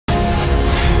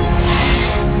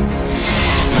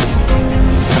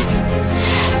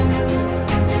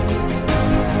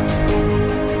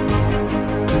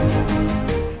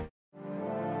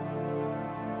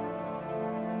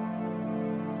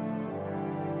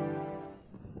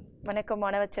வணக்கம்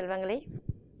மாணவ செல்வங்களே,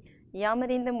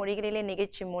 யாமறிந்த மொழிகளிலே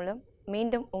நிகழ்ச்சி மூலம்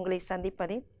மீண்டும் உங்களை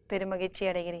சந்திப்பதில் பெருமகிழ்ச்சி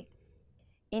அடைகிறேன்.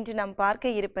 இன்று நாம்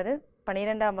பார்க்க இருப்பது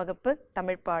 12ஆம் வகுப்பு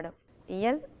தமிழ் பாடம்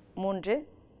இயல் 3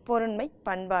 பொருண்மை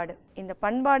பண்பாடு. இந்த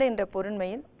பண்பாடு என்ற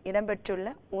பொருண்மையில்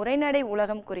இடம்பெற்றுள்ள உரைநடை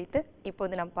உலகம் குறித்து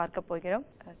இப்போது நாம் பார்க்க போகிறோம்.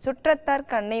 சுற்றத்தார்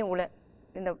கண்ணே உள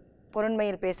இந்த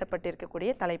பொருண்மையில்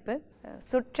பேசப்பட்டிருக்கக்கூடிய தலைப்பு.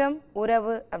 சுற்றம்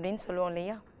உறவு அப்படின்னு சொல்லுவோம்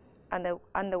இல்லையா,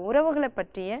 அந்த உறவுகளை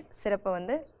பற்றிய சிறப்பை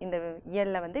இந்த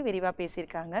இயலில் விரிவாக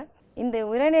பேசியிருக்காங்க. இந்த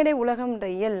உரைநடை உலகம்ன்ற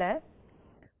இயலில்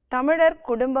தமிழர்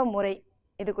குடும்ப முறை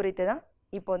இது குறித்து தான்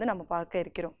இப்போது நம்ம பார்க்க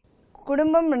இருக்கிறோம்.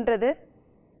 குடும்பம்ன்றது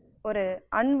ஒரு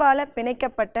அன்பால்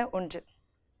பிணைக்கப்பட்ட ஒன்று.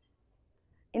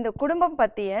 இந்த குடும்பம்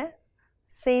பற்றிய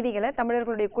செய்திகளை,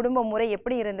 தமிழர்களுடைய குடும்ப முறை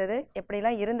எப்படி இருந்தது,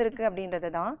 எப்படிலாம் இருந்திருக்கு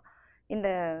அப்படின்றது தான் இந்த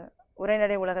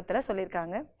உரைநடை உலகத்தில்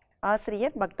சொல்லியிருக்காங்க.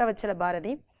 ஆசிரியர் பக்தவச்சல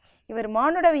பாரதி. இவர்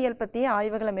மானுடவியல் பற்றிய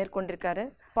ஆய்வுகளை மேற்கொண்டிருக்காரு.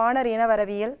 பாணர்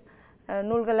இனவரவியல்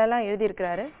நூல்களெல்லாம்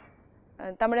எழுதியிருக்கிறாரு.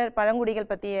 தமிழர் பழங்குடிகள்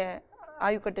பற்றிய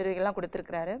ஆய்வுக்கட்டுரைகள்லாம்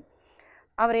கொடுத்துருக்கிறாரு.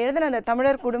 அவர் எழுதின அந்த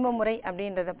தமிழர் குடும்ப முறை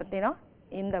அப்படின்றத பற்றி தான்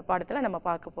இந்த பாடத்தில் நம்ம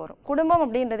பார்க்க போகிறோம். குடும்பம்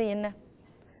அப்படின்றது என்ன?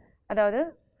 அதாவது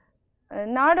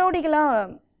நாடோடிகளாக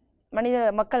மனித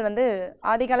மக்கள்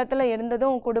ஆதி காலத்தில்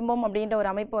இருந்ததும் குடும்பம் அப்படின்ற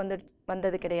ஒரு அமைப்பு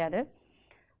வந்தது கிடையாது.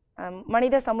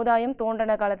 மனித சமுதாயம்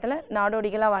தோன்றின காலத்தில்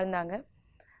நாடோடிகளாக வாழ்ந்தாங்க.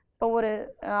 இப்போ ஒரு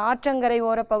ஆற்றங்கரை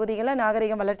ஓர பகுதிகளில்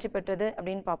நாகரிகம் வளர்ச்சி பெற்றது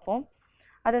அப்படின்னு பார்ப்போம்.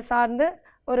 அதை சார்ந்து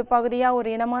ஒரு பகுதியாக ஒரு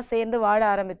இனமாக சேர்ந்து வாழ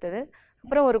ஆரம்பித்தது.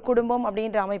 அப்புறம் ஒரு குடும்பம்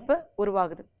அப்படின்ற அமைப்பு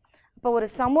உருவாகுது. இப்போ ஒரு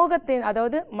சமூகத்தின்,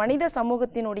 அதாவது மனித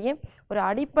சமூகத்தினுடைய ஒரு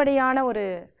அடிப்படையான ஒரு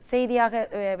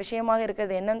விஷயமாக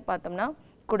இருக்கிறது என்னன்னு பார்த்தோம்னா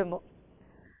குடும்பம்.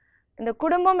 இந்த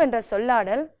குடும்பம் என்ற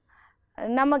சொல்லாடல்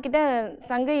நம்மக்கிட்ட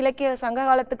சங்க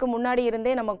காலத்துக்கு முன்னாடி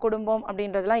இருந்தே நம்ம குடும்பம்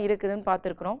அப்படின்றதுலாம் இருக்குதுன்னு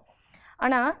பார்த்துருக்குறோம்.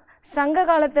 ஆனால் சங்க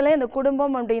காலத்தில் இந்த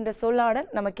குடும்பம் அப்படின்ற சொல்லாடல்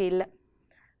நமக்கு இல்லை.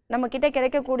 நம்மக்கிட்ட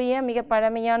கிடைக்கக்கூடிய மிக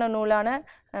பழமையான நூலான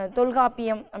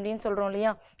தொல்காப்பியம் அப்படின்னு சொல்கிறோம்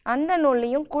இல்லையா, அந்த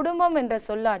நூல்லையும் குடும்பம் என்ற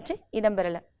சொல்லாட்சி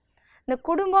இடம்பெறலை. இந்த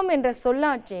குடும்பம் என்ற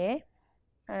சொல்லாட்சி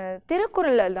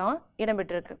திருக்குறளில் தான்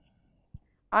இடம்பெற்றிருக்கு.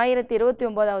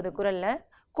 1029வது குறளில்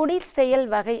குடி செயல்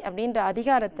வகை அப்படின்ற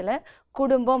அதிகாரத்தில்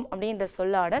குடும்பம் அப்படின்ற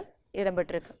சொல்லாடல்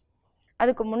இடம்பெற்றிருக்கு.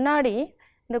 அதுக்கு முன்னாடி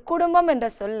இந்த குடும்பம் என்ற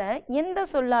சொல்லை எந்த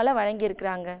சொல்லால்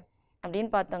வழங்கியிருக்கிறாங்க அப்படின்னு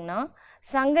பார்த்தோம்னா,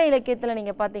 சங்க இலக்கியத்தில்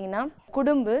நீங்கள் பார்த்தீங்கன்னா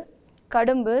குடும்பு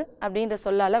கடும்பு அப்படின்ற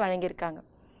சொல்லால் வழங்கியிருக்காங்க.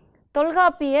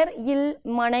 தொல்காப்பியர் இல்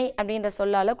மனை அப்படின்ற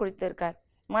சொல்லால் கொடுத்துருக்கார்.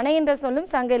 மனை என்ற சொல்லும்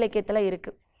சங்க இலக்கியத்தில்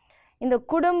இருக்குது. இந்த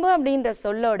குடும்பு அப்படின்ற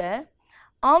சொல்லோட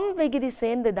விகுதி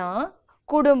சேர்ந்து தான்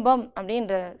குடும்பம்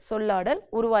அப்படின்ற சொல்லாடல்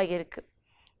உருவாகியிருக்கு.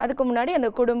 அதுக்கு முன்னாடி அந்த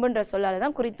குடும்பன்ற சொல்லால்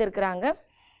தான் குறித்திருக்கிறாங்க.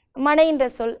 மனைன்ற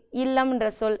சொல், இல்லம்ன்ற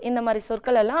சொல், இந்த மாதிரி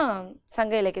சொற்கள் எல்லாம்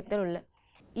சங்க இலக்கியத்தில் உள்ள.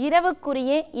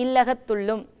 இரவுக்குரிய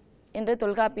இல்லகத்துள்ளும் என்று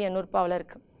தொல்காப்பிய நூற்பாவில்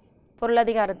இருக்குது.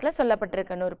 பொருளதிகாரத்தில்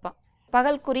சொல்லப்பட்டிருக்க நூற்பா.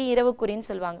 பகல்குறி இரவுக்குறின்னு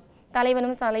சொல்லுவாங்க.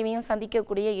 தலைவனும் தலைவியும்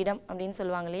சந்திக்கக்கூடிய இடம் அப்படின்னு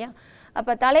சொல்லுவாங்க இல்லையா.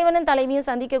 அப்போ தலைவனும் தலைவியும்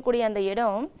சந்திக்கக்கூடிய அந்த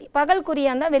இடம்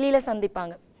பகல்குறியாக இருந்தால் வெளியில்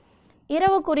சந்திப்பாங்க.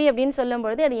 இரவுக்குறி அப்படின்னு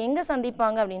சொல்லும்பொழுது அது எங்கே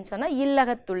சந்திப்பாங்க அப்படின்னு சொன்னால்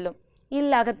இல்லகத்துள்ளும்,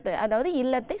 இல்லகத்து, அதாவது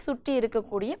இல்லத்தை சுற்றி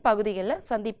இருக்கக்கூடிய பகுதிகளில்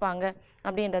சந்திப்பாங்க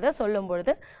அப்படின்றத சொல்லும்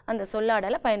பொழுது அந்த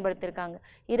சொல்லாடலை பயன்படுத்தியிருக்காங்க.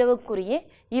 இரவுக்குரிய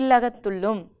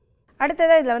இல்லகத்துள்ளும்.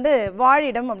 அடுத்ததாக இதில்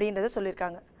வாழிடம் அப்படின்றத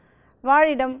சொல்லியிருக்காங்க.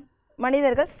 வாழிடம்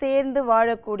மனிதர்கள் சேர்ந்து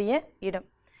வாழக்கூடிய இடம்.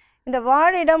 இந்த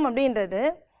வாழிடம் அப்படின்றது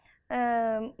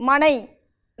மனை,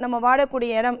 நம்ம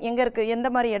வாழக்கூடிய இடம் எங்கே இருக்குது, எந்த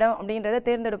மாதிரி இடம் அப்படின்றத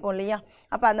தேர்ந்தெடுப்போம் இல்லையா.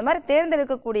 அப்போ அந்த மாதிரி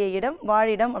தேர்ந்தெடுக்கக்கூடிய இடம்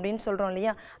வாழிடம் அப்படின்னு சொல்கிறோம்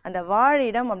இல்லையா. அந்த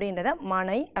வாழிடம் அப்படின்றத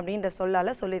மனை அப்படின்ற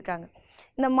சொல்லால் சொல்லியிருக்காங்க.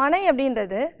 இந்த மனை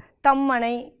அப்படின்றது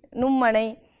தம்மனை நும்மனை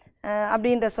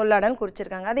அப்படின்ற சொல்லாடல்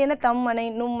குறிச்சிருக்காங்க. அது என்ன தம்மனை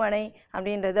நும்மனை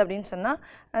அப்படின்றது அப்படின்னு சொன்னால்,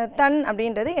 தன்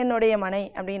அப்படின்றது என்னுடைய மனை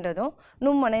அப்படின்றதும்,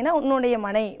 நும்மனைனா உன்னுடைய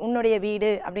மனை உன்னுடைய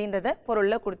வீடு அப்படின்றத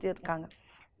பொருளில் கொடுத்துருக்காங்க.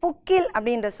 புக்கில்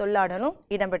அப்படின்ற சொல்லாடலும்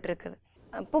இடம்பெற்றிருக்குது.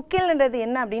 புக்கில்ன்றது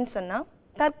என்ன அப்படின்னு சொன்னால்,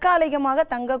 தற்காலிகமாக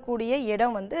தங்கக்கூடிய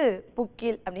இடம்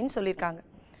புக்கில் அப்படின்னு சொல்லியிருக்காங்க.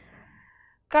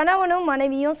 கணவனும்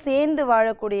மனைவியும் சேர்ந்து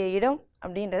வாழக்கூடிய இடம்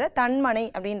அப்படின்றத தன்மனை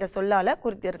அப்படின்ற சொல்லால்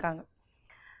குறித்திருக்காங்க.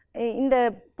 இந்த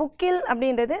புக்கில்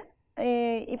அப்படின்றது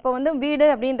இப்போ வீடு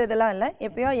அப்படின்றதெல்லாம் இல்லை.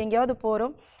 எப்பயோ எங்கேயாவது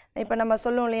போகிறோம், இப்போ நம்ம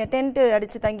சொல்லுவோம் இல்லையா, டென்ட்டு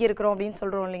அடித்து தங்கியிருக்கிறோம் அப்படின்னு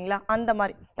சொல்கிறோம் இல்லைங்களா, அந்த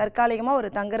மாதிரி தற்காலிகமாக ஒரு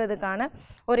தங்குறதுக்கான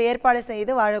ஒரு ஏற்பாடு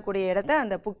செய்து வாழக்கூடிய இடத்த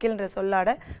அந்த புக்கில்ன்ற சொல்லாட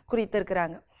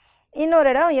குறித்திருக்கிறாங்க. இன்னொரு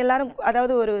இடம் எல்லாரும்,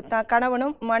 அதாவது ஒரு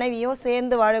கணவனும் மனைவியோ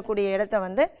சேர்ந்து வாழக்கூடிய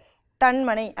இடத்த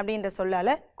தன்மனை அப்படின்ற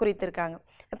சொல்லால் குறித்திருக்காங்க.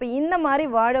 அப்போ இந்த மாதிரி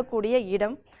வாழக்கூடிய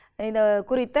இடம் இதை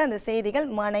குறித்த அந்த செய்திகள்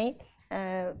மனை,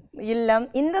 இல்லம்,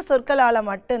 இந்த சொற்களால்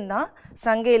மட்டும்தான்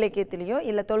சங்க இலக்கியத்திலேயோ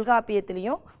இல்லை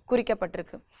தொல்காப்பியத்திலேயோ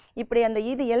குறிக்கப்பட்டிருக்கு. இப்படி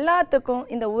இது எல்லாத்துக்கும்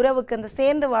இந்த உறவுக்கு, அந்த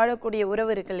சேர்ந்து வாழக்கூடிய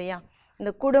உறவு இருக்கு இல்லையா,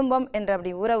 இந்த குடும்பம் என்ற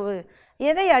அப்படி உறவு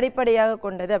எதை அடிப்படையாக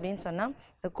கொண்டது அப்படின்னு சொன்னால்,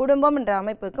 இந்த குடும்பம் என்ற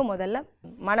அமைப்புக்கு முதல்ல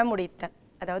மணமுடித்தல்,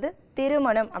 அதாவது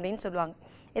திருமணம் அப்படின்னு சொல்லுவாங்க.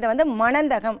 இதை வந்து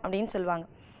மணந்தகம் அப்படின்னு சொல்லுவாங்க.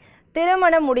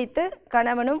 திருமணம் முடித்து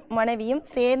கணவனும் மனைவியும்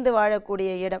சேர்ந்து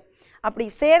வாழக்கூடிய இடம். அப்படி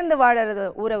சேர்ந்து வாழறது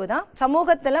உறவு தான்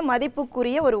சமூகத்தில்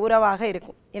மதிப்புக்குரிய ஒரு உறவாக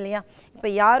இருக்கும் இல்லையா? இப்போ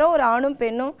யாரோ ஒரு ஆணும்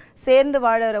பெண்ணும் சேர்ந்து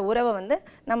வாழற உறவை வந்து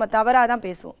நம்ம தவறாக தான்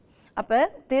பேசுவோம். அப்போ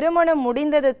திருமணம்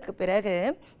முடிந்ததுக்கு பிறகு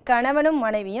கணவனும்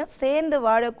மனைவியும் சேர்ந்து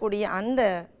வாழக்கூடிய அந்த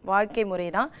வாழ்க்கை முறை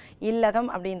தான் இல்லகம்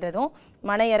அப்படின்றதும்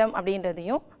மனையறம்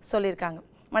அப்படின்றதையும் சொல்லியிருக்காங்க.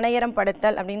 மனையறம்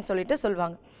படுத்தல் அப்படின்னு சொல்லிட்டு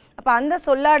சொல்லுவாங்க. அப்போ அந்த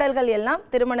சொல்லாடல்கள் எல்லாம்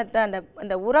திருமணத்தை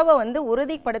அந்த உறவை வந்து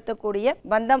உறுதிப்படுத்தக்கூடிய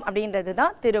பந்தம் அப்படின்றது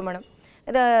தான் திருமணம்.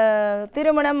 இதை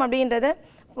திருமணம் அப்படின்றது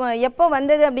எப்போ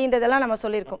வந்தது அப்படின்றதெல்லாம் நம்ம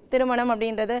சொல்லியிருக்கோம். திருமணம்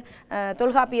அப்படின்றது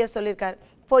தொல்காப்பியர் சொல்லியிருக்கார்.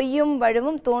 பொய்யும்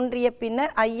வழுவும் தோன்றிய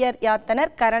பின்னர் ஐயர்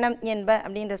யாத்தனர் கரணம் என்ப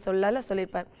அப்படின்ற சொல்லால்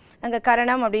சொல்லியிருப்பார். அங்கே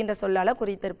கரணம் அப்படின்ற சொல்லால்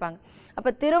குறித்திருப்பாங்க.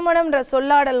 அப்போ திருமணம்ன்ற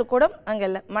சொல்லாடல் கூட அங்கே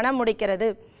இல்லை. மனம் முடிக்கிறது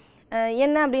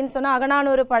என்ன அப்படின்னு சொன்னால்,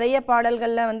 அகநானூறு பழைய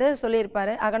பாடல்களில் வந்து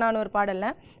சொல்லியிருப்பார். அகநானூறு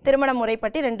பாடலில் திருமண முறை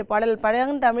பற்றி 2 பாடல்,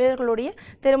 பழந்தமிழர்களுடைய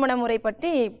திருமண முறை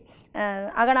பற்றி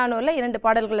அகநானூரில் 2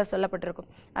 பாடல்களில் சொல்லப்பட்டிருக்கும்.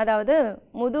 அதாவது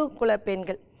முதுகுல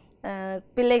பெண்கள்,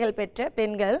 பிள்ளைகள் பெற்ற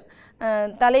பெண்கள்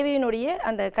தலைவியினுடைய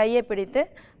அந்த கையை பிடித்து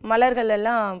மலர்கள்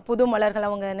எல்லாம், புது மலர்கள்,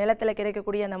 அவங்க நிலத்தில்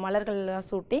கிடைக்கக்கூடிய அந்த மலர்கள்லாம்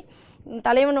சூட்டி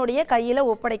தலைவனுடைய கையில்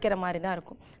ஒப்படைக்கிற மாதிரி தான்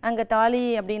இருக்கும். அங்கே தாலி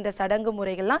அப்படின்ற சடங்கு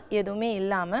முறைகள்லாம் எதுவுமே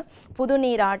இல்லாமல் புது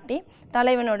நீர் ஆட்டி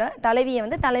தலைவியை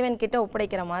வந்து தலைவன்கிட்ட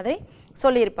ஒப்படைக்கிற மாதிரி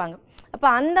சொல்லியிருப்பாங்க. அப்போ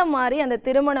அந்த மாதிரி அந்த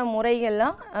திருமண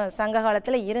முறைகள்லாம் சங்க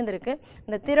காலத்தில் இருந்திருக்கு.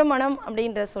 இந்த திருமணம்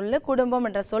அப்படின்ற சொல், குடும்பம்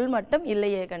என்ற சொல் மட்டும்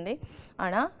இல்லையே கண்டே.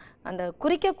 ஆனால் அந்த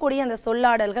குறிக்கக்கூடிய அந்த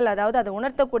சொல்லாடல்கள், அதாவது அதை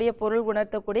உணர்த்தக்கூடிய பொருள்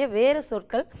உணர்த்தக்கூடிய வேறு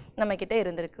சொற்கள் நம்மக்கிட்ட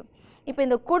இருந்திருக்கு. இப்போ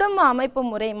இந்த குடும்ப அமைப்பு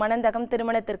முறை, மணந்தகம்,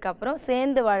 திருமணத்திற்கு அப்புறம்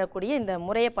சேர்ந்து வாழக்கூடிய இந்த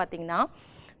முறையை பார்த்திங்கன்னா,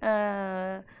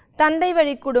 தந்தை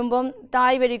வழி குடும்பம்,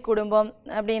 தாய் வழி குடும்பம்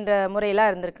அப்படின்ற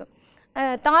முறையெல்லாம் இருந்திருக்கு.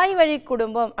 தாய் வழி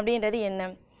குடும்பம் அப்படின்றது என்ன?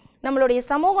 நம்மளுடைய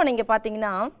சமூகம் நீங்கள்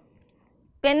பார்த்தீங்கன்னா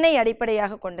பெண்ணை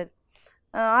அடிப்படையாக கொண்டது.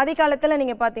 ஆதி காலத்தில்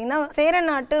நீங்கள் பார்த்தீங்கன்னா சேர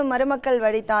நாட்டு மருமக்கள்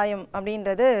வழி தாயம்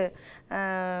அப்படின்றது,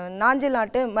 நாஞ்சில்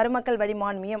நாட்டு மருமக்கள் வழி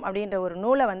மான்மியம் அப்படின்ற ஒரு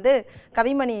நூலை வந்து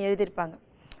கவிமணி எழுதியிருப்பாங்க.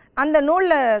 அந்த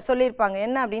நூலில் சொல்லியிருப்பாங்க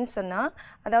என்ன அப்படின்னு சொன்னால்,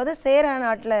 அதாவது சேர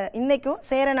நாட்டில், இன்றைக்கும்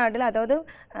சேர நாட்டில், அதாவது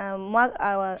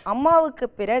அம்மாவுக்கு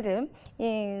பிறகு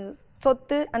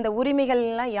சொத்து அந்த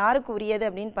உரிமைகள்லாம் யாருக்கு உரியது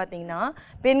அப்படின்னு பார்த்தீங்கன்னா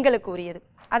பெண்களுக்கு உரியது.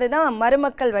 அதுதான்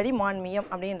மருமக்கள் வழி மான்மியம்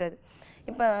அப்படின்றது.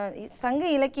 இப்போ சங்க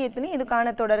இலக்கியத்துலேயும்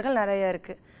இதுக்கான தொடர்கள் நிறையா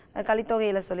இருக்குது.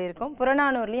 கலித்தொகையில் சொல்லியிருக்கோம்.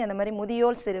 புறநானூர்லேயும் அந்த மாதிரி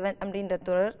முதியோர் சிறுவன் அப்படின்ற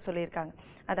தொடர் சொல்லியிருக்காங்க.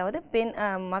 அதாவது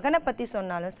மகனை பற்றி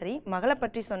சொன்னாலும் சரி, மகளை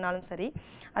பற்றி சொன்னாலும் சரி,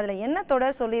 அதில் என்ன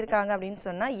தொடர் சொல்லியிருக்காங்க அப்படின்னு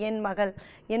சொன்னால், என் மகள்,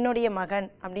 என்னுடைய மகன்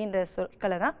அப்படின்ற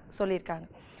சொற்களை தான் சொல்லியிருக்காங்க.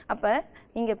 அப்போ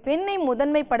இங்கே பெண்ணை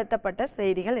முதன்மைப்படுத்தப்பட்ட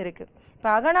செய்திகள் இருக்குது. இப்போ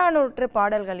அகநானூற்று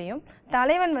பாடல்களையும்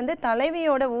தலைவன் வந்து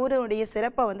தலைவியோட ஊருடைய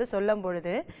சிறப்பை வந்து சொல்லும்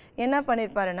பொழுது என்ன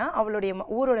பண்ணியிருப்பாருன்னா, அவளுடைய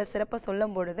ஊரோட சிறப்பை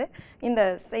சொல்லும் பொழுது இந்த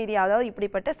செய்தி, அதாவது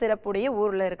இப்படிப்பட்ட சிறப்புடைய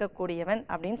ஊரில் இருக்கக்கூடியவன்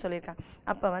அப்படின்னு சொல்லியிருக்காங்க.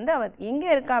 அப்போ வந்து அவள் எங்கே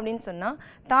இருக்கா அப்படின்னு சொன்னால்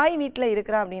தாய் வீட்டில்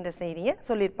இருக்கிறா அப்படின்ற செய்தியை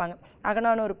சொல்லியிருப்பாங்க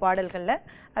அகநானூறு பாடல்களில்.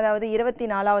 அதாவது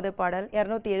 24வது பாடல்,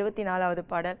 274வது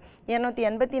பாடல்,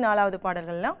 284வது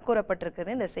பாடல்கள்லாம்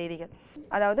கூறப்பட்டிருக்குது இந்த செய்திகள்.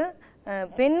 அதாவது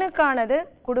பெண்ணுக்கானது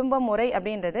குடும்ப முறை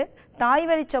அப்படின்றது தாய்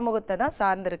வழி சமூகத்தை தான்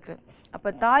சார்ந்திருக்கு. அப்போ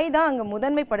தாய் தான் அங்கே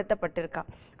முதன்மைப்படுத்தப்பட்டிருக்கா.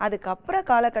 அதுக்கப்புறம்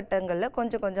காலகட்டங்களில்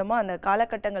கொஞ்சம் கொஞ்சமாக அந்த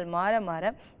காலகட்டங்கள் மாற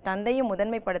மாற தந்தையும்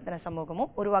முதன்மைப்படுத்தின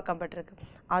சமூகமும் உருவாக்கப்பட்டிருக்கு.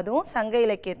 அதுவும் சங்க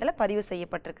இலக்கியத்தில் பதிவு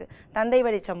செய்யப்பட்டிருக்கு, தந்தை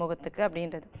வழி சமூகத்துக்கு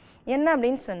அப்படின்றது. என்ன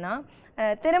அப்படின்னு சொன்னால்,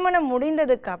 திருமணம்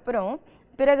முடிந்ததுக்கு அப்புறம்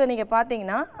பிறகு நீங்கள்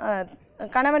பார்த்தீங்கன்னா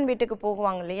கணவன் வீட்டுக்கு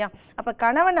போகுவாங்க இல்லையா? அப்போ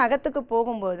கணவன் அகத்துக்கு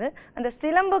போகும்போது அந்த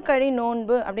சிலம்பு கழி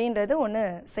நோன்பு அப்படின்றது ஒன்று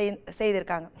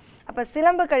செய்திருக்காங்க. அப்போ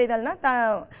சிலம்பு கழிதல்னா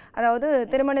அதாவது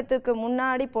திருமணத்துக்கு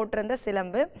முன்னாடி போட்டிருந்த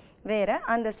சிலம்பு வேறு,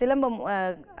 அந்த சிலம்பு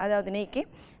அதாவது நீக்கி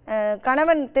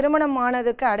கணவன் திருமணம்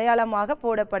ஆனதுக்கு அடையாளமாக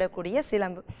போடப்படக்கூடிய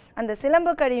சிலம்பு. அந்த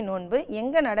சிலம்பு கழி நோன்பு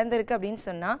எங்கே நடந்திருக்கு அப்படின்னு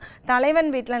சொன்னால் தலைவன்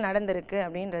வீட்டில் நடந்திருக்கு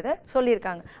அப்படின்றத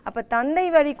சொல்லியிருக்காங்க. அப்போ தந்தை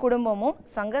வழி குடும்பமும்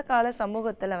சங்க கால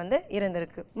சமூகத்தில் வந்து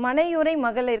இருந்திருக்கு. மனையுரை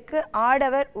மகளிருக்கு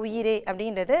ஆடவர் உயிரே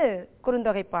அப்படின்றது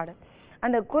குறுந்தொகை பாடல்.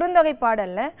 அந்த குறுந்தொகை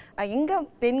பாடலில் எங்கே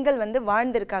பெண்கள் வந்து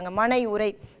வாழ்ந்திருக்காங்க, மனை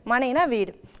உரை, மனைனா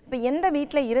வீடு. இப்போ எந்த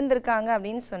வீட்டில் இருந்திருக்காங்க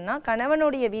அப்படின்னு சொன்னால்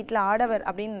கணவனுடைய வீட்டில் ஆடவர்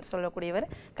அப்படின்னு சொல்லக்கூடியவர்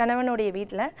கணவனுடைய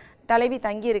வீட்டில் தலைவி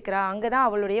தங்கி இருக்கிறா, அங்கே தான்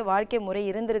அவளுடைய வாழ்க்கை முறை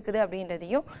இருந்திருக்குது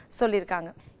அப்படின்றதையும் சொல்லியிருக்காங்க.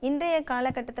 இன்றைய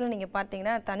காலகட்டத்தில் நீங்கள்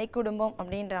பார்த்தீங்கன்னா தனி குடும்பம்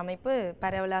அப்படின்ற அமைப்பு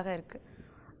பரவலாக இருக்குது.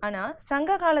 ஆனால்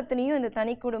சங்க காலத்துலேயும் இந்த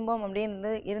தனி குடும்பம்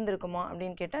அப்படின்றது இருந்திருக்குமா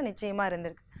அப்படின்னு கேட்டால் நிச்சயமாக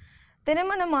இருந்திருக்கு.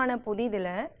 திருமணமான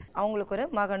புதிதில் அவங்களுக்கு ஒரு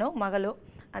மகனோ மகளோ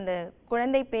அந்த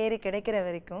குழந்தை பேர் கிடைக்கிற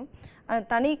வரைக்கும்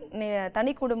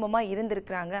தனி குடும்பமாக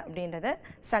இருந்திருக்கிறாங்க அப்படின்றத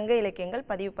சங்க இலக்கியங்கள்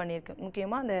பதிவு பண்ணியிருக்கு.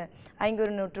 முக்கியமாக அந்த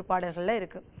ஐங்குறு நூற்று பாடல்களில்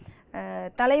இருக்குது.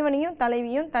 தலைவனையும்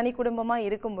தலைவியும் தனி குடும்பமாக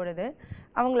இருக்கும் பொழுது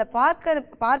அவங்கள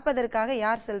பார்ப்பதற்காக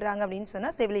யார் செல்கிறாங்க அப்படின்னு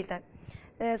சொன்னால் செவிலித்தாய்.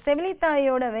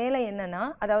 செவிலித்தாயோட வேலை என்னென்னா,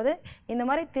 அதாவது இந்த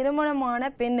மாதிரி திருமணமான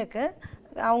பெண்ணுக்கு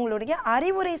அவங்களுடைய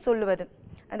அறிவுரை சொல்லுவது.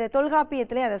 அந்த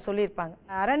தொல்காப்பியத்திலே அதை சொல்லியிருப்பாங்க.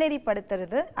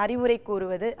 அறநெறிப்படுத்துறது, அறிவுரை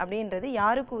கூறுவது அப்படின்றது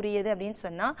யாருக்கு உரியது அப்படின்னு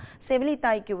சொன்னால்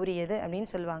செவிலித்தாய்க்கு உரியது அப்படின்னு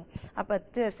சொல்லுவாங்க. அப்போ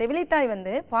செவிலித்தாய்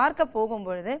வந்து பார்க்க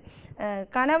போகும்பொழுது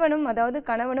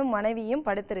கணவனும் மனைவியும்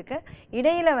படுத்திருக்க,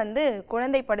 இடையில் வந்து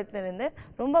குழந்தை படுத்திருந்து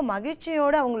ரொம்ப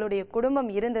மகிழ்ச்சியோடு அவங்களுடைய குடும்பம்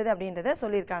இருந்தது அப்படின்றத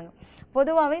சொல்லியிருக்காங்க.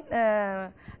 பொதுவாகவே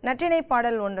நற்றிணை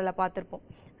பாடல் ஒன்றில் பார்த்துருப்போம்.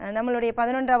 நம்மளுடைய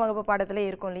 11ஆம் வகுப்பு பாடத்தில்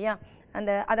இருக்கும் இல்லையா,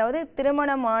 அதாவது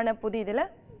திருமணமான புதிதில்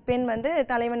பெண் வந்து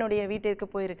தலைவனுடைய வீட்டிற்கு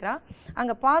போயிருக்கிறா.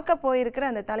 அங்கே பார்க்க போயிருக்கிற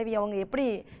அந்த தலைவி அவங்க எப்படி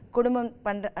குடும்பம்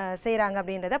செய்கிறாங்க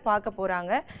அப்படின்றத பார்க்க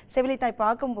போகிறாங்க. செவிலித்தாய்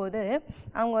பார்க்கும்போது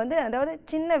அவங்க வந்து, அதாவது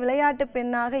சின்ன விளையாட்டு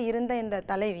பெண்ணாக இருந்த இந்த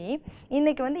தலைவி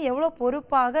இன்றைக்கி வந்து எவ்வளோ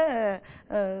பொறுப்பாக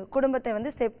குடும்பத்தை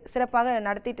வந்து சிறப்பாக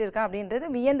நடத்திட்டு இருக்கா அப்படின்றது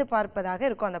வியந்து பார்ப்பதாக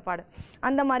இருக்கும் அந்த பாடல்.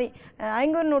 அந்த மாதிரி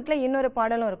ஐங்குறு நூற்றில் இன்னொரு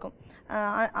பாடலும் இருக்கும்.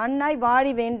 அன்னாய்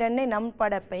வாழி வேண்டன்னே நம்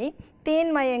படப்பை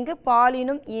தேன்மயங்கு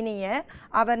பாலினும் இனிய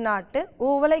அவர் நாட்டு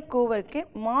ஊவலை கூவர்க்கு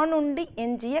மானுண்டி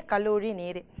எஞ்சிய கல்லூரி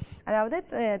நீர். அதாவது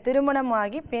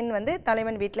திருமணமாகி பெண் வந்து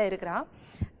தலைவன் வீட்டில் இருக்கிறா.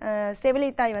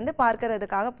 செவிலித்தாய் வந்து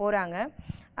பார்க்கறதுக்காக போகிறாங்க.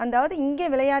 அதாவது இங்கே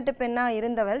விளையாட்டு பெண்ணாக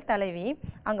இருந்தவள் தலைவி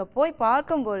அங்கே போய்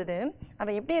பார்க்கும்பொழுது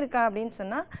அவள் எப்படி இருக்கா அப்படின்னு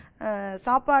சொன்னால்,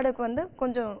 சாப்பாடுக்கு வந்து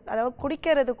கொஞ்சம், அதாவது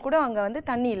குடிக்கிறதுக்கு கூட அங்கே வந்து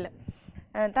தண்ணி இல்லை.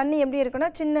 தண்ணி எப்படி இருக்குன்னா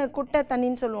சின்ன குட்டை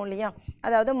தண்ணின்னு சொல்லுவோம் இல்லையா,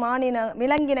 அதாவது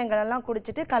விலங்கினங்களெல்லாம்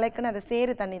குடிச்சிட்டு கலக்குன்னு அந்த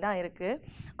சேறு தண்ணி தான் இருக்குது.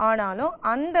 ஆனாலும்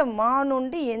அந்த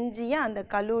மானுண்டி எஞ்சிய அந்த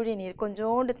கல்லூரி நீர்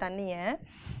கொஞ்சோண்டு தண்ணியை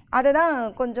அதை தான்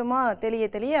கொஞ்சமாக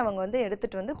தெளிய அவங்க வந்து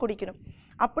எடுத்துகிட்டு வந்து குடிக்கணும்.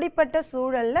 அப்படிப்பட்ட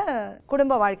சூழலில்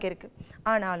குடும்ப வாழ்க்கை இருக்குது.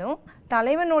 ஆனாலும்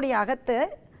தலைவனுடைய அகத்தை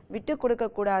விட்டு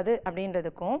கொடுக்கக்கூடாது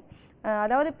அப்படின்றதுக்கும்,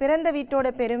 அதாவது பிறந்த வீட்டோட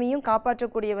பெருமையும்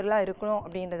காப்பாற்றக்கூடியவர்களாக இருக்கணும்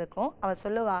அப்படின்றதுக்கும் அவள்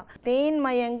சொல்லுவா,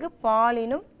 தேன்மயங்கு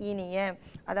பாலினும் இனிய.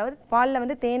 அதாவது பாலில்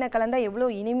வந்து தேனை கலந்தால் எவ்வளோ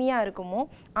இனிமையாக இருக்குமோ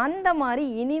அந்த மாதிரி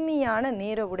இனிமையான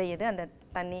நீரை உடையது அந்த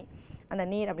தண்ணி, அந்த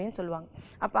நீர் அப்படின்னு சொல்லுவாங்க.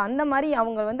 அப்போ அந்த மாதிரி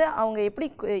அவங்க எப்படி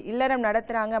இல்லறம்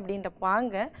நடத்துகிறாங்க அப்படின்ற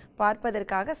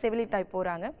பார்ப்பதற்காக செவிலித்தாய்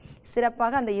போகிறாங்க.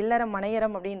 சிறப்பாக அந்த இல்லறம்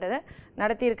மனையறம் அப்படின்றத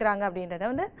நடத்தியிருக்கிறாங்க அப்படின்றத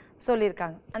வந்து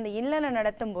சொல்லியிருக்காங்க. அந்த இல்லறம்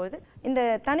நடத்தும்போது இந்த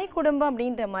தனி குடும்பம்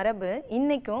அப்படின்ற மரபு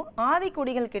இன்றைக்கும்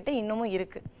ஆதிக்குடிகள் கிட்ட இன்னமும்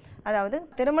இருக்குது. அதாவது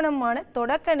திருமணமான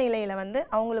தொடக்க நிலையில் வந்து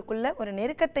அவங்களுக்குள்ள ஒரு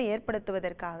நெருக்கத்தை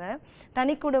ஏற்படுத்துவதற்காக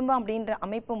தனி குடும்பம் அப்படின்ற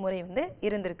அமைப்பு முறை வந்து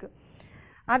இருந்திருக்கு.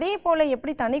 அதே போல்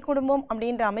எப்படி தனி குடும்பம்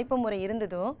அப்படின்ற அமைப்பு முறை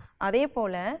இருந்ததோ அதே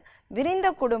போல் விரிந்த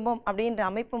குடும்பம் அப்படின்ற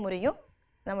அமைப்பு முறையும்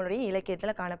நம்மளுடைய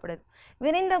இலக்கியத்தில் காணப்படுது.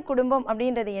 விரிந்த குடும்பம்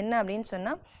அப்படின்றது என்ன அப்படின்னு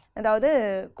சொன்னால், அதாவது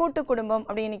கூட்டு குடும்பம்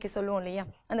அப்படி இன்றைக்கி சொல்லுவோம் இல்லையா,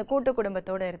 அந்த கூட்டு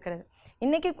குடும்பத்தோடு இருக்கிறது.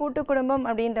 இன்றைக்கி கூட்டு குடும்பம்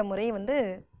அப்படின்ற முறை வந்து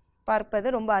பார்ப்பது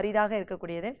ரொம்ப அரிதாக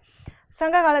இருக்கக்கூடியது.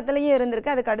 சங்க காலத்துலேயும்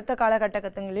இருந்திருக்கு, அதுக்கு அடுத்த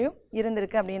காலகட்டங்களையும்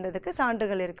இருந்திருக்கு அப்படின்றதுக்கு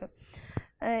சான்றுகள் இருக்குது.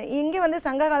 இங்கே வந்து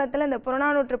சங்க காலத்தில் இந்த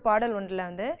புறநானூற்று பாடல் ஒன்றில்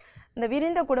வந்து இந்த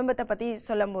விரிந்த குடும்பத்தை பற்றி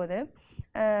சொல்லும்போது,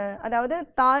 அதாவது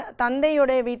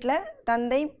தந்தையோடைய வீட்டில்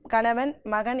தந்தை, கணவன்,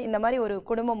 மகன் இந்த மாதிரி ஒரு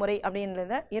குடும்ப முறை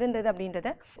இருந்தது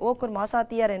அப்படின்றத ஓக்கூர்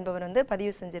மாசாத்தியார் என்பவர் வந்து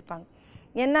பதிவு செஞ்சுருப்பாங்க.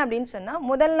 என்ன அப்படின்னு சொன்னால்,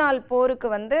 முதல் நாள் போருக்கு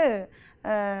வந்து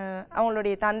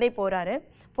அவங்களுடைய தந்தை போகிறாரு,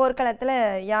 போர்க்களத்தில்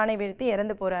யானை வீழ்த்தி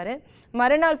இறந்து போகிறாரு.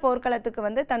 மறுநாள் போர்க்களத்துக்கு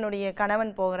வந்து தன்னுடைய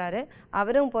கணவன் போகிறாரு,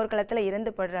 அவரும் போர்க்களத்தில்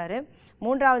இறந்து படுறாரு.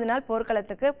 3வது நாள்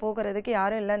போர்க்களத்துக்கு போகிறதுக்கு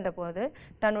யாரும் இல்லைன்ற போது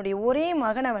தன்னுடைய ஒரே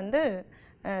மகனை வந்து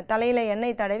தலையில்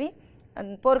எண்ணெய் தடவி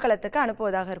போர்க்களத்துக்கு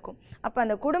அனுப்புவதாக இருக்கும். அப்போ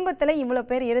அந்த குடும்பத்தில் இவ்வளோ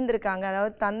பேர் இருந்திருக்காங்க,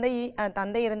 அதாவது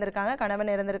தந்தை இருந்திருக்காங்க,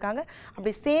 கணவன் இருந்திருக்காங்க,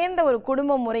 அப்படி சேர்ந்த ஒரு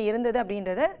குடும்ப முறை இருந்தது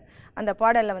அப்படின்றத அந்த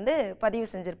பாடலில் வந்து பதிவு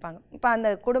செஞ்சுருப்பாங்க. இப்போ அந்த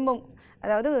குடும்பம்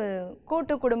அதாவது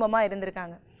கூட்டு குடும்பமாக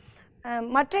இருந்திருக்காங்க.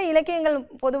 மற்ற இலக்கியங்கள்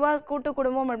பொதுவாக கூட்டு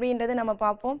குடும்பம் அப்படின்றது நம்ம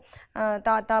பார்ப்போம்,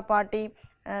 தாத்தா பாட்டி,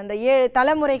 இந்த 7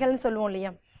 தலைமுறைகள்னு சொல்லுவோம்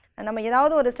இல்லையா, நம்ம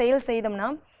ஏதாவது ஒரு செயல் செய்தோம்னா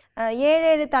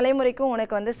 7 தலைமுறைக்கும்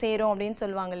உனக்கு வந்து சேரும் அப்படின்னு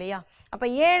சொல்லுவாங்க இல்லையா. அப்போ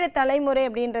 7 தலைமுறை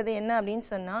அப்படின்றது என்ன அப்படின்னு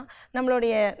சொன்னால்,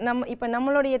 இப்போ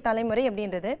நம்மளுடைய தலைமுறை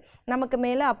அப்படின்றது நமக்கு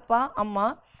மேலே அப்பா அம்மா,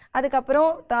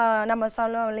 அதுக்கப்புறம் நம்ம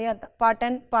சொல்லுவோம் இல்லையா,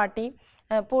 பாட்டன் பாட்டி,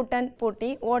 பூட்டன்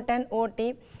பூட்டி, ஓட்டன் ஓட்டி,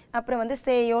 அப்புறம் வந்து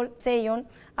சேயோல் சேயோன்,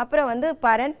 அப்புறம் வந்து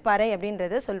பரன் பறை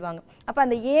அப்படின்றது சொல்லுவாங்க. அப்போ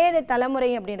அந்த 7 தலைமுறை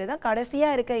அப்படின்றது தான்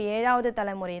கடைசியாக இருக்க 7வது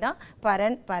தலைமுறை தான்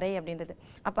பரன் பறை அப்படின்றது.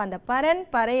 அப்போ அந்த பரன்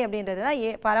பறை அப்படின்றது தான்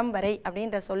பரம்பரை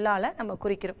அப்படின்ற சொல்லால் நம்ம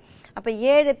குறிக்கிறோம். அப்போ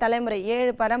 7 தலைமுறை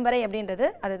 7 பரம்பரை அப்படின்றது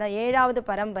அதுதான் 7வது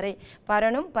பரம்பரை.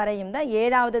 பரனும் பறையும் தான்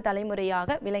 7வது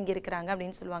தலைமுறையாக விளங்கி இருக்கிறாங்க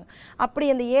அப்படின்னு சொல்லுவாங்க. அப்படி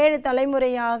அந்த 7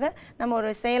 தலைமுறையாக நம்ம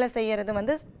ஒரு செயலை செய்கிறது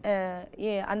வந்து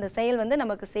அந்த செயல் வந்து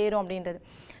நமக்கு சேரும் அப்படின்றது.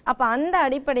 அப்போ அந்த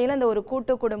அடிப்படையில் இந்த ஒரு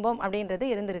கூட்டு குடும்பம் அப்படின்றது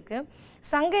இருந்திருக்கு.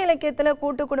 சங்க இலக்கியத்தில்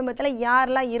கூட்டு குடும்பத்தில்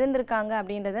யாரெல்லாம் இருந்திருக்காங்க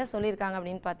அப்படின்றத சொல்லியிருக்காங்க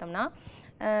அப்படின்னு பார்த்தோம்னா,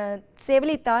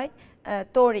 செவிலித்தாய்,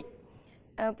 தோழி.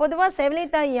 பொதுவாக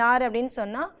செவிலித்தாய் யார் அப்படின்னு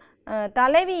சொன்னால்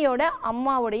தலைவியோட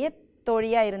அம்மாவுடைய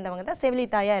தோழியாக இருந்தவங்க தான்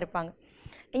செவிலித்தாயாக இருப்பாங்க.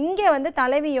 இங்கே வந்து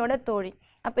தலைவியோட தோழி.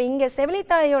 அப்போ இங்கே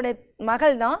செவிலித்தாயோட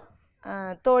மகள் தான்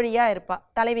தோழியாக இருப்பாள்,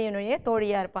 தலைவியினுடைய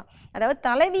தோழியாக இருப்பாள். அதாவது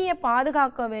தலைவியை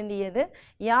பாதுகாக்க வேண்டியது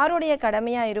யாருடைய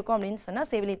கடமையாக இருக்கும் அப்படின்னு சொன்னால்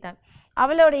செவிலித்தாய்.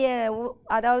 அவளுடைய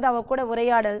அதாவது அவள் கூட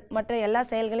உரையாடல் மற்ற எல்லா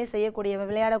செயல்களையும் செய்யக்கூடியவ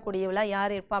விளையாடக்கூடியவளாக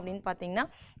யார் இருப்பா அப்படின்னு பார்த்தீங்கன்னா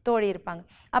தோழி இருப்பாங்க.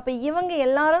 அப்போ இவங்க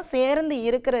எல்லாரும் சேர்ந்து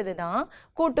இருக்கிறது தான்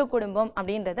கூட்டு குடும்பம்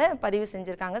அப்படின்றத பதிவு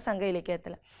செஞ்சுருக்காங்க சங்க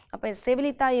இலக்கியத்தில். அப்போ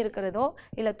செவிலித்தாய் இருக்கிறதோ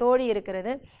இல்லை தோழி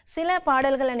இருக்கிறது, சில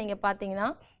பாடல்களை நீங்கள் பார்த்தீங்கன்னா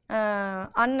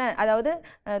அண்ணன் அதாவது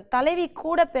தலைவி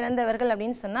கூட பிறந்தவர்கள்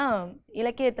அப்படின்னு சொன்னால்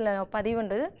இலக்கியத்தில்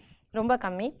பதிவுன்றது ரொம்ப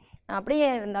கம்மி. அப்படியே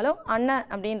இருந்தாலும் அண்ணன்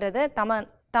அப்படின்றது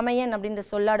தமையன் அப்படின்ற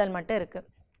சொல்லாடல் மட்டும் இருக்குது.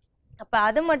 அப்போ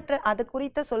அது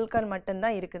குறித்த சொற்கள்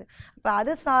மட்டும்தான் இருக்குது. அப்போ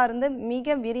அது சார்ந்து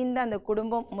மிக விரிந்த அந்த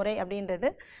குடும்பம் முறை அப்படின்றது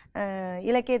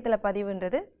இலக்கியத்தில்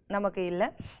பதிவுன்றது நமக்கு இல்லை.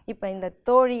 இப்போ இந்த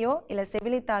தோழியோ இல்லை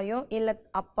செவிலித்தாயோ இல்லை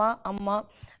அப்பா அம்மா,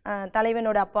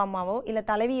 தலைவனோட அப்பா அம்மாவோ இல்லை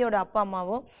தலைவியோட அப்பா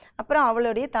அம்மாவோ, அப்புறம்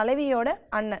அவளுடைய தலைவியோட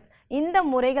அண்ணன், இந்த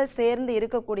முறைகள் சேர்ந்து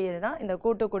இருக்கக்கூடியது தான் இந்த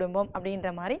கூட்டு குடும்பம் அப்படின்ற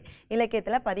மாதிரி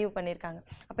இலக்கியத்தில் பதிவு பண்ணியிருக்காங்க.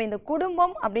 அப்போ இந்த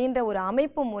குடும்பம் அப்படின்ற ஒரு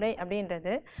அமைப்பு முறை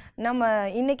அப்படின்றது நம்ம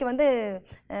இன்றைக்கி வந்து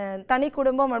தனி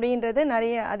குடும்பம் அப்படின்றது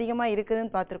நிறைய அதிகமாக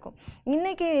இருக்குதுன்னு பார்த்துருக்கோம்.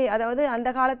 இன்றைக்கி அதாவது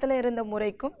அந்த காலத்தில் இருந்த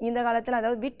முறைக்கும் இந்த காலத்தில்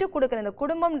அதாவது விட்டு கொடுக்குற இந்த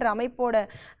குடும்பம்ன்ற அமைப்போட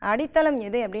அடித்தளம்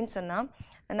எது அப்படின்னு சொன்னால்,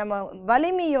 நம்ம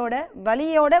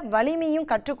வலியோட வலிமையும்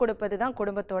கற்றுக் கொடுப்பது தான்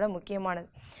குடும்பத்தோட முக்கியமானது.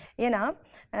 ஏன்னா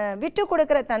விட்டு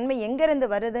கொடுக்குற தன்மை எங்கேருந்து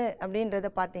வருது அப்படின்றத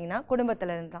பார்த்தீங்கன்னா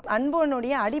குடும்பத்தில் இருந்து தான்.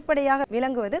 அன்புனுடைய அடிப்படையாக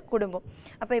விளங்குவது குடும்பம்.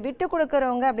 அப்போ விட்டு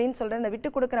கொடுக்குறவங்க அப்படின்னு சொல்கிற இந்த விட்டு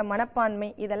கொடுக்குற மனப்பான்மை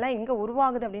இதெல்லாம் எங்கே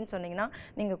உருவாகுது அப்படின்னு சொன்னீங்கன்னா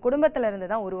நீங்கள் குடும்பத்தில்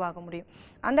இருந்து தான் உருவாக முடியும்.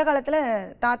 அந்த காலத்தில்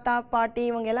தாத்தா பாட்டி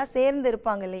இவங்க எல்லாம் சேர்ந்து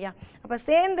இருப்பாங்க இல்லையா? அப்போ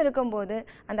சேர்ந்து இருக்கும்போது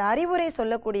அந்த அறிவுரை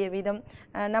சொல்லக்கூடிய விதம்,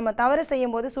 நம்ம தவறு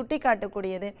செய்யும் போது சுட்டி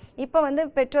காட்டக்கூடியது. இப்போ வந்து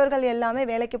பெற்றோர்கள் எல்லாமே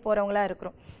வேலைக்கு போகிறவங்களா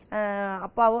இருக்கிறோம்,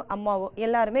 அப்பாவோ அம்மாவோ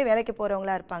எல்லாருமே வேலைக்கு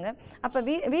போகிறவங்களா இருப்பாங்க. அப்போ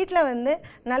வீட்டில் வந்து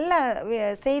நல்ல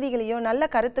செய்திகளையோ நல்ல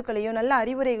கருத்துக்களையோ நல்ல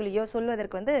அறிவுரைகளையோ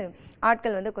சொல்வதற்கு வந்து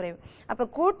ஆட்கள் வந்து குறைவு. அப்போ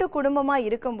கூட்டு குடும்பமாக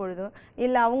இருக்கும் பொழுதும்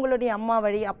இல்லை அவங்களுடைய அம்மா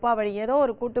வழி அப்பா வழி ஏதோ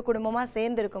ஒரு கூட்டு குடும்பமாக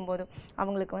சேர்ந்து இருக்கும்போதும்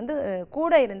அவங்களுக்கு வந்து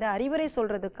கூட இருந்து அறிவுரை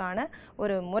சொல்கிறதுக்கான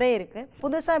ஒரு முறை இருக்குது.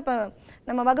 புதுசாக இப்போ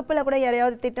நம்ம வகுப்பில் கூட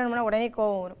யாரையாவது திட்டணும்னா உடனே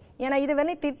கோபம் வரும். ஏன்னா இது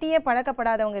வேலை திட்டியே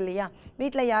பழக்கப்படாதவங்க இல்லையா?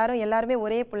 வீட்டில் யாரும் எல்லாருமே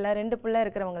ஒரே பிள்ளை 2 பிள்ளை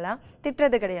இருக்கிறவங்களாம்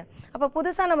திட்டுறது கிடையாது. அப்போ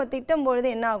புதுசாக நம்ம திட்டும் பொழுது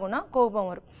என்ன ஆகும்னா கோபம்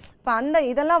வரும். இப்போ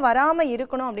இதெல்லாம் வராமல்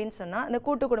இருக்கணும் அப்படின்னு சொன்னால் அந்த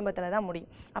கூட்டு குடும்பத்தில் தான் முடியும்.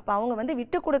 அப்போ அவங்க வந்து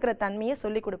விட்டு கொடுக்குற தன்மையை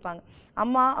சொல்லி கொடுப்பாங்க.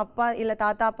 அம்மா அப்பா இல்லை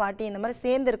தாத்தா பாட்டி இந்த மாதிரி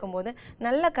சேர்ந்து இருக்கும்போது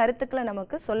நல்ல கருத்துக்களை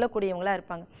நமக்கு சொல்லக்கூடியவங்களாக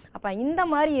இருப்பாங்க. அப்போ இந்த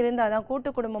மாதிரி இருந்தால் தான் கூட்டு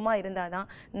குடும்பமாக இருந்தால் தான்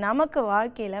நமக்கு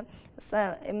வாழ்க்கையில்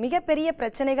மிகப்பெரிய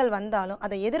பிரச்சனைகள் வந்தாலும்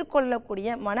அதை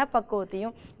எதிர்கொள்ளக்கூடிய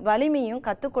மனப்பக்குவத்தையும் வலிமையும்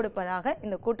கற்றுக் கொடுப்பதாக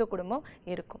இந்த கூட்டு குடும்பம்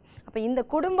இருக்கும். அப்போ இந்த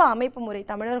குடும்ப அமைப்பு முறை,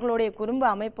 தமிழர்களுடைய குடும்ப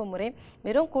அமைப்பு முறை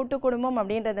வெறும் கூட்டு குடும்பம்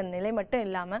அப்படின்றத நிலை மட்டும்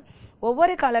இல்லாமல்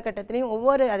ஒவ்வொரு காலகட்டத்திலையும்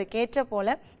அதுக்கேற்ற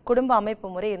போல குடும்ப அமைப்பு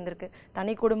முறை இருந்திருக்கு.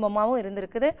 தனி குடும்பமாகவும்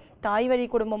இருந்திருக்குது, தாய் வழி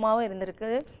குடும்பமாகவும்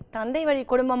இருந்திருக்குது, தந்தை வழி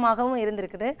குடும்பமாகவும்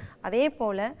இருந்திருக்குது, அதே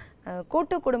போல்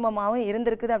கூட்டு குடும்பமாகவும்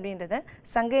இருந்திருக்குது அப்படின்றத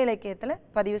சங்க இலக்கியத்தில்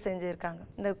பதிவு செஞ்சுருக்காங்க.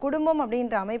 இந்த குடும்பம்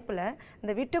அப்படின்ற அமைப்பில்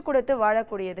இந்த விட்டு கொடுத்து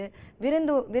வாழக்கூடியது,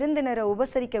 விருந்தினரை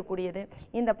உபசரிக்கக்கூடியது,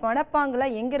 இந்த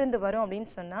மனப்பாங்கெலாம் எங்கேருந்து வரும்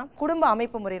அப்படின்னு சொன்னால் குடும்ப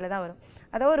அமைப்பு முறையில் தான் வரும்.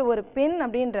 அதாவது ஒரு பெண்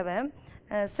அப்படின்றவ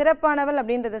சிறப்பானவள்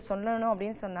அப்படின்றத சொல்லணும்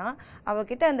அப்படின்னு சொன்னால்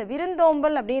அவகிட்ட அந்த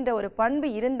விருந்தோம்பல் அப்படின்ற ஒரு பண்பு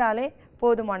இருந்தாலே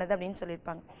போதுமானது அப்படின்னு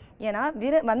சொல்லியிருப்பாங்க. ஏன்னா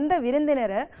வந்த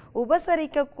விருந்தினரை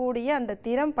உபசரிக்கக்கூடிய அந்த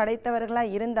திறம்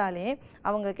படைத்தவர்களாக இருந்தாலே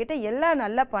அவங்கக்கிட்ட எல்லா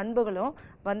நல்ல பண்புகளும்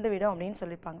வந்துவிடும் அப்படின்னு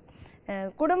சொல்லியிருப்பாங்க.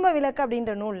 குடும்ப விளக்கு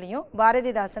அப்படின்ற நூல்லையும்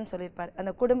பாரதிதாசன் சொல்லியிருப்பார்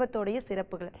அந்த குடும்பத்தோடைய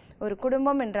சிறப்புகள். ஒரு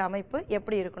குடும்பம் என்ற அமைப்பு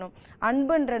எப்படி இருக்கணும்,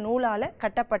 அன்புன்ற நூலால்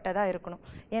கட்டப்பட்டதாக இருக்கணும்.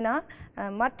 ஏன்னா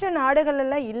மற்ற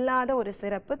நாடுகளெல்லாம் இல்லாத ஒரு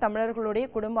சிறப்பு தமிழர்களுடைய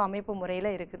குடும்ப அமைப்பு முறையில்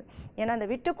இருக்குது. ஏன்னா அந்த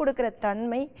விட்டு கொடுக்குற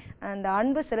தன்மை, அந்த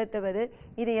அன்பு செலுத்துவது,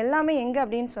 இது எல்லாமே எங்கே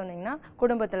அப்படின்னு சொன்னிங்கன்னா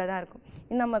குடும்பத்தில் தான் இருக்கும்.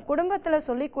 நம்ம குடும்பத்தில்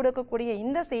சொல்லி கொடுக்கக்கூடிய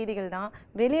இந்த செய்திகள் தான்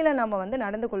வெளியில் நம்ம வந்து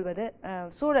நடந்து கொள்வது,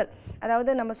 சூழல்.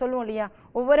 அதாவது நம்ம சொல்லுவோம் இல்லையா,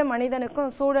 ஒவ்வொரு மனிதனுக்கும்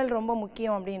சூழல் ரொம்ப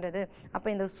முக்கியம் அப்படின்றது. அப்போ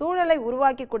இந்த சூழலை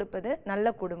உருவாக்கி கொடுப்பது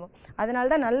நல்ல குடும்பம். அதனால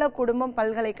தான் நல்ல குடும்பம்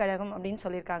பல்கலைக்கழகம் அப்படின்னு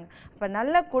சொல்லியிருக்காங்க. அப்போ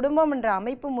நல்ல குடும்பம் என்ற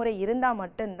அமைப்பு முறை இருந்தால்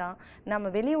மட்டும்தான் நம்ம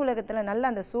வெளி உலகத்தில் நல்ல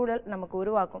அந்த சூழல் நமக்கு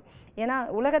உருவாக்கும். ஏன்னா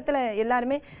உலகத்தில்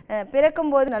எல்லாருமே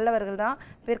பிறக்கும்போது நல்லவர்கள் தான்,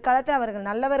 பிற்காலத்தில் அவர்கள்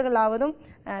நல்லவர்களாவதும்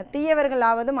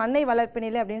தீயவர்களாவதும் அன்னை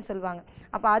வளர்ப்பினிலே அப்படின்னு சொல்லுவாங்க.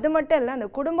 அப்போ அது மட்டும் இல்லை, அந்த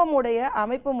குடும்பமுடைய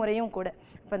அமைப்பு முறையும் கூட.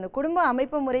 இப்போ இந்த குடும்ப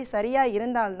அமைப்பு முறை சரியாக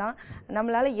இருந்தால்தான்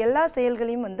நம்மளால் எல்லா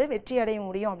செயல்களையும் வந்து வெற்றி அடைய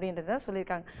முடியும் அப்படின்றத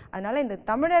சொல்லியிருக்காங்க. அதனால் இந்த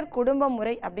தமிழர் குடும்ப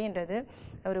முறை அப்படின்றது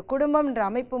ஒரு குடும்பம்ன்ற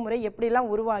அமைப்பு முறை எப்படிலாம்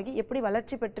உருவாகி எப்படி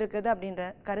வளர்ச்சி பெற்றிருக்குது அப்படின்ற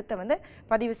கருத்தை வந்து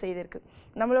பதிவு செய்திருக்கு.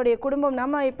 நம்மளுடைய குடும்பம்,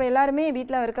 நம்ம இப்போ எல்லாருமே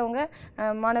வீட்டில் இருக்கவங்க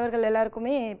மாணவர்கள்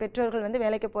எல்லாருக்குமே பெற்றோர்கள் வந்து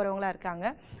வேலைக்கு போகிறவங்களா இருக்காங்க.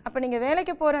 அப்போ நீங்கள்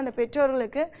வேலைக்கு போகிற அந்த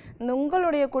பெற்றோர்களுக்கு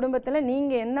உங்களுடைய குடும்பத்தில்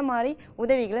நீங்கள் என்ன மாதிரி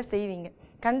உதவிகளை செய்வீங்க?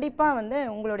 கண்டிப்பாக வந்து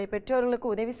உங்களுடைய பெற்றோர்களுக்கு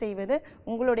உதவி செய்வது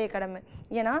உங்களுடைய கடமை.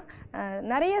 ஏன்னா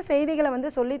நிறைய செய்திகளை வந்து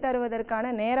சொல்லி தருவதற்கான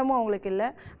நேரமும் அவங்களுக்கு இல்லை,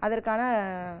 அதற்கான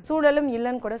சூழலும்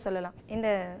இல்லைன்னு கூட சொல்லலாம். இந்த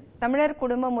தமிழர்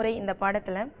குடும்ப முறை இந்த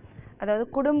பாடத்தில், அதாவது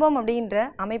குடும்பம் அப்படின்ற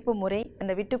அமைப்பு முறை,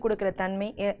 அந்த விட்டு கொடுக்குற தன்மை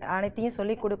அனைத்தையும்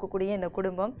சொல்லி கொடுக்கக்கூடிய இந்த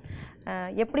குடும்பம்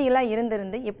எப்படியெல்லாம்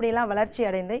இருந்திருந்து எப்படியெல்லாம் வளர்ச்சி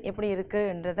அடைந்து எப்படி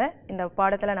இருக்குன்றதை இந்த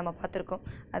பாடத்தில் நம்ம பார்த்துருக்கோம்.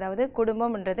 அதாவது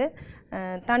குடும்பம்ன்றது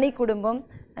தனி குடும்பம்,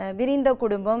 விரிந்த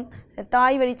குடும்பம்,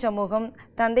 தாய் வழி சமூகம்,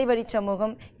 தந்தை வழி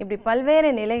சமூகம், இப்படி பல்வேறு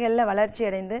நிலைகளில் வளர்ச்சி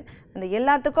அடைந்து அந்த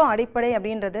எல்லாத்துக்கும் அடிப்படை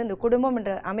அப்படின்றது இந்த குடும்பம்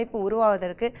என்ற அமைப்பு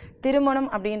உருவாவதற்கு திருமணம்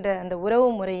அப்படின்ற அந்த உறவு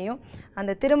முறையும்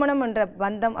அந்த திருமணம் என்ற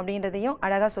பந்தம் அப்படின்றதையும்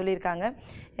அழகாக சொல்லியிருக்காங்க.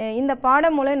 இந்த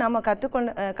பாடம் மூலம் நம்ம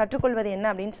கற்றுக்கொள்வது என்ன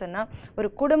அப்படின்னு சொன்னால், ஒரு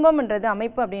குடும்பம்ன்றது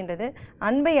அமைப்பு அப்படின்றது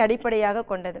அன்பை அடிப்படையாக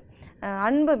கொண்டது.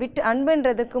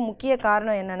 அன்புன்றதுக்கு முக்கிய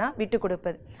காரணம் என்னென்னா விட்டு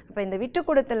கொடுப்பது. அப்போ இந்த விட்டு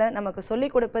கொடுத்தல நமக்கு சொல்லி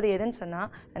கொடுப்பது எதுன்னு சொன்னால்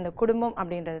அந்த குடும்பம்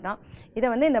அப்படின்றது தான். இதை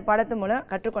வந்து இந்த பாடத்து மூலம்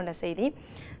கற்றுக்கொண்ட செய்தி.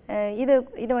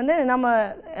 இது வந்து நம்ம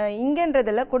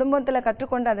இங்கேன்றதில் குடும்பத்தில்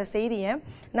கற்றுக்கொண்ட அந்த செய்தியை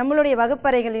நம்மளுடைய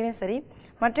வகுப்பறைகளிலும் சரி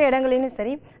மற்ற இடங்களிலும்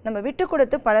சரி நம்ம விட்டு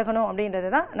கொடுத்து பழகணும் அப்படின்றது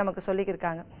தான் நமக்கு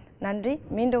சொல்லியிருக்காங்க. நன்றி.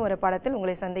 மீண்டும் ஒரு பாடத்தில்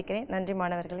உங்களை சந்திக்கிறேன். நன்றி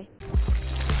மாணவர்களே.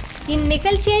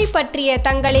 இந்நிகழ்ச்சியை பற்றிய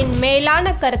தங்களின் மேலான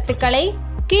கருத்துக்களை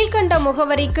கீழ்கண்ட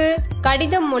முகவரிக்கு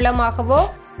கடிதம் மூலமாகவோ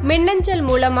மின்னஞ்சல்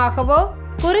மூலமாகவோ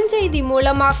குறுஞ்செய்தி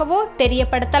மூலமாகவோ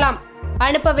தெரியப்படுத்தலாம்.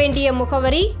 அனுப்ப வேண்டிய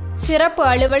முகவரி: சிறப்பு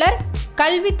அலுவலர்,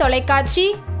 கல்வி தொலைக்காட்சி,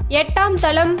 8ஆம்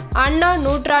தளம், அண்ணா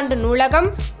நூற்றாண்டு நூலகம்,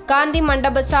 காந்தி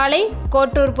மண்டப சாலை,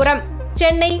 கோட்டூர்புரம்,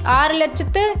 சென்னை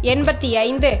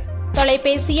 6,85,000.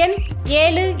 தொலைபேசி எண்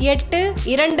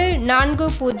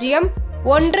 7824015000.